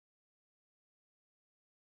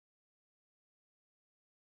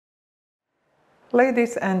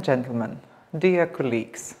Ladies and gentlemen, dear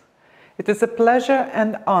colleagues, it is a pleasure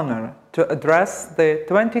and honor to address the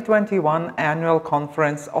 2021 Annual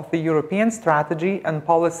Conference of the European Strategy and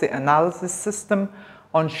Policy Analysis System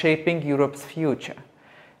on Shaping Europe's Future.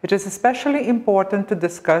 It is especially important to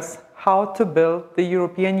discuss how to build the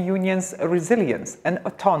European Union's resilience and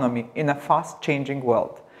autonomy in a fast-changing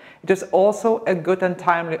world. It is also a good and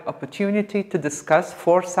timely opportunity to discuss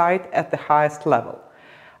foresight at the highest level.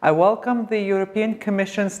 I welcome the European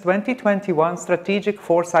Commission's 2021 Strategic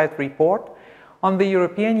Foresight Report on the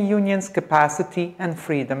European Union's capacity and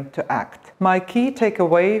freedom to act. My key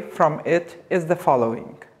takeaway from it is the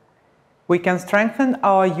following. We can strengthen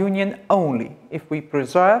our Union only if we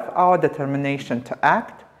preserve our determination to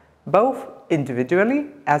act, both individually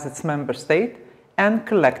as its member state and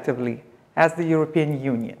collectively as the European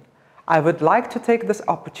Union. I would like to take this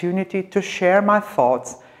opportunity to share my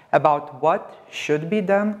thoughts about what should be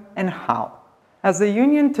done and how. As a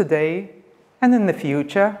Union today and in the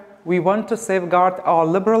future, we want to safeguard our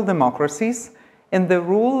liberal democracies in the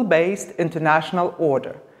rule-based international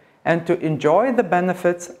order and to enjoy the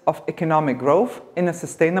benefits of economic growth in a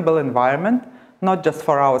sustainable environment, not just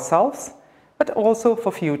for ourselves, but also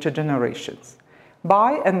for future generations.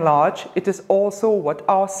 By and large, it is also what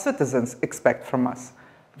our citizens expect from us,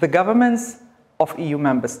 the governments of EU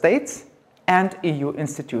member states and EU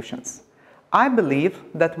institutions. I believe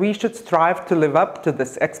that we should strive to live up to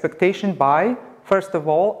this expectation by, first of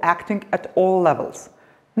all, acting at all levels,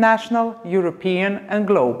 national, European, and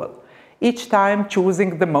global, each time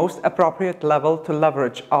choosing the most appropriate level to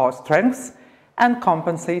leverage our strengths and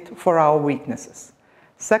compensate for our weaknesses.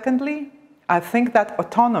 Secondly, I think that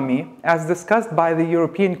autonomy, as discussed by the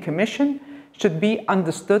European Commission, should be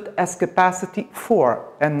understood as capacity for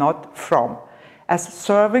and not from, as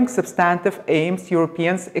serving substantive aims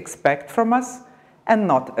Europeans expect from us and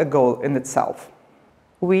not a goal in itself.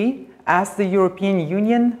 We, as the European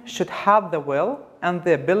Union, should have the will and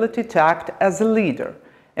the ability to act as a leader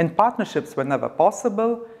in partnerships whenever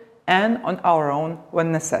possible and on our own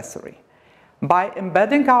when necessary. By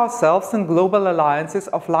embedding ourselves in global alliances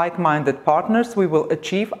of like-minded partners, we will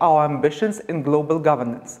achieve our ambitions in global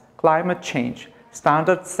governance, climate change,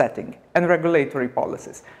 standard setting, and regulatory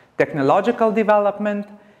policies, technological development,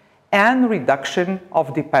 and reduction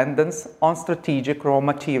of dependence on strategic raw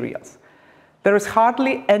materials. There is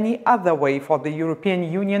hardly any other way for the European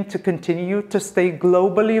Union to continue to stay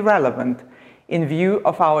globally relevant in view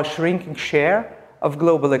of our shrinking share of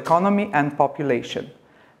global economy and population.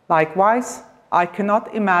 Likewise, I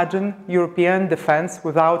cannot imagine European defense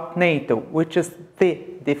without NATO, which is the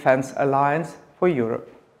defense alliance for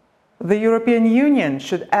Europe. The European Union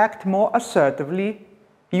should act more assertively,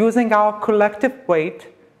 using our collective weight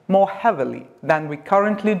more heavily than we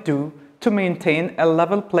currently do to maintain a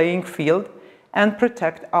level playing field and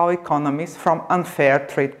protect our economies from unfair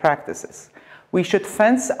trade practices. We should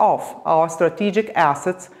fence off our strategic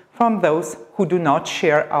assets from those who do not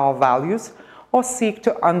share our values or seek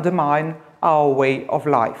to undermine our way of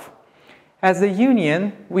life. As a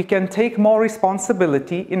Union, we can take more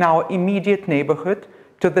responsibility in our immediate neighborhood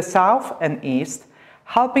to the south and east,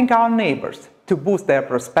 helping our neighbors to boost their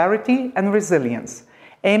prosperity and resilience,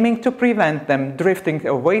 aiming to prevent them drifting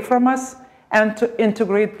away from us and to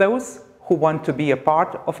integrate those who want to be a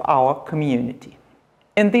part of our community.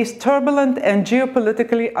 In these turbulent and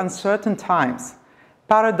geopolitically uncertain times,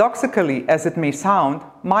 paradoxically as it may sound,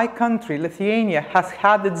 my country, Lithuania, has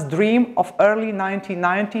had its dream of early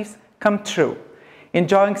 1990s come true,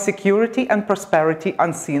 enjoying security and prosperity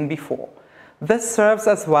unseen before. This serves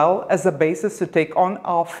as well as a basis to take on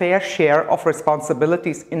our fair share of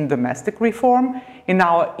responsibilities in domestic reform, in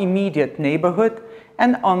our immediate neighborhood,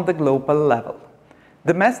 and on the global level.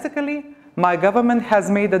 Domestically, my government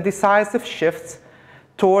has made a decisive shift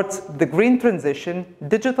towards the green transition,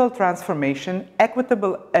 digital transformation,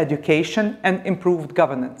 equitable education, and improved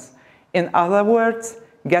governance. In other words,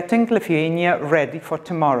 getting Lithuania ready for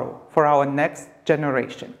tomorrow, for our next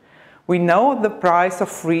generation. We know the price of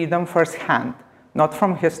freedom firsthand, not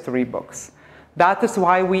from history books. That is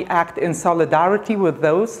why we act in solidarity with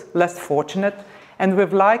those less fortunate and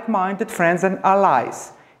with like-minded friends and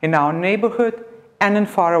allies in our neighborhood and in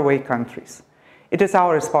faraway countries. It is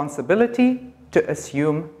our responsibility to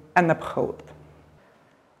assume and uphold.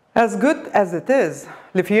 As good as it is,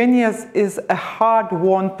 Lithuania is a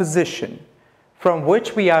hard-won position from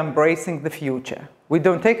which we are embracing the future. We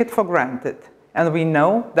don't take it for granted. And we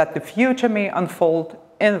know that the future may unfold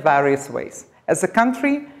in various ways. As a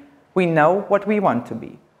country, we know what we want to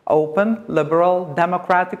be: open, liberal,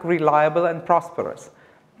 democratic, reliable, and prosperous.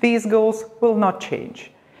 These goals will not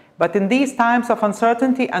change. But in these times of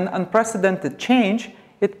uncertainty and unprecedented change,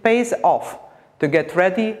 it pays off to get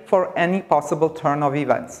ready for any possible turn of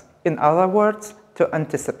events. In other words, to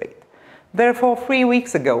anticipate. Therefore, 3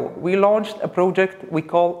 weeks ago, we launched a project we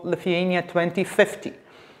call Lithuania 2050,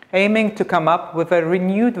 aiming to come up with a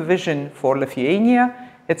renewed vision for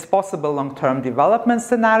Lithuania, its possible long-term development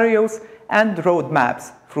scenarios, and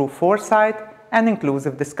roadmaps through foresight and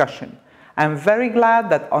inclusive discussion. I'm very glad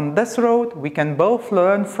that on this road we can both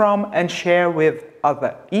learn from and share with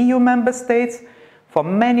other EU member states, for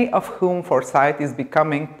many of whom foresight is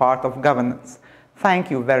becoming part of governance. Thank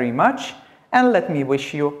you very much, and let me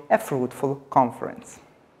wish you a fruitful conference.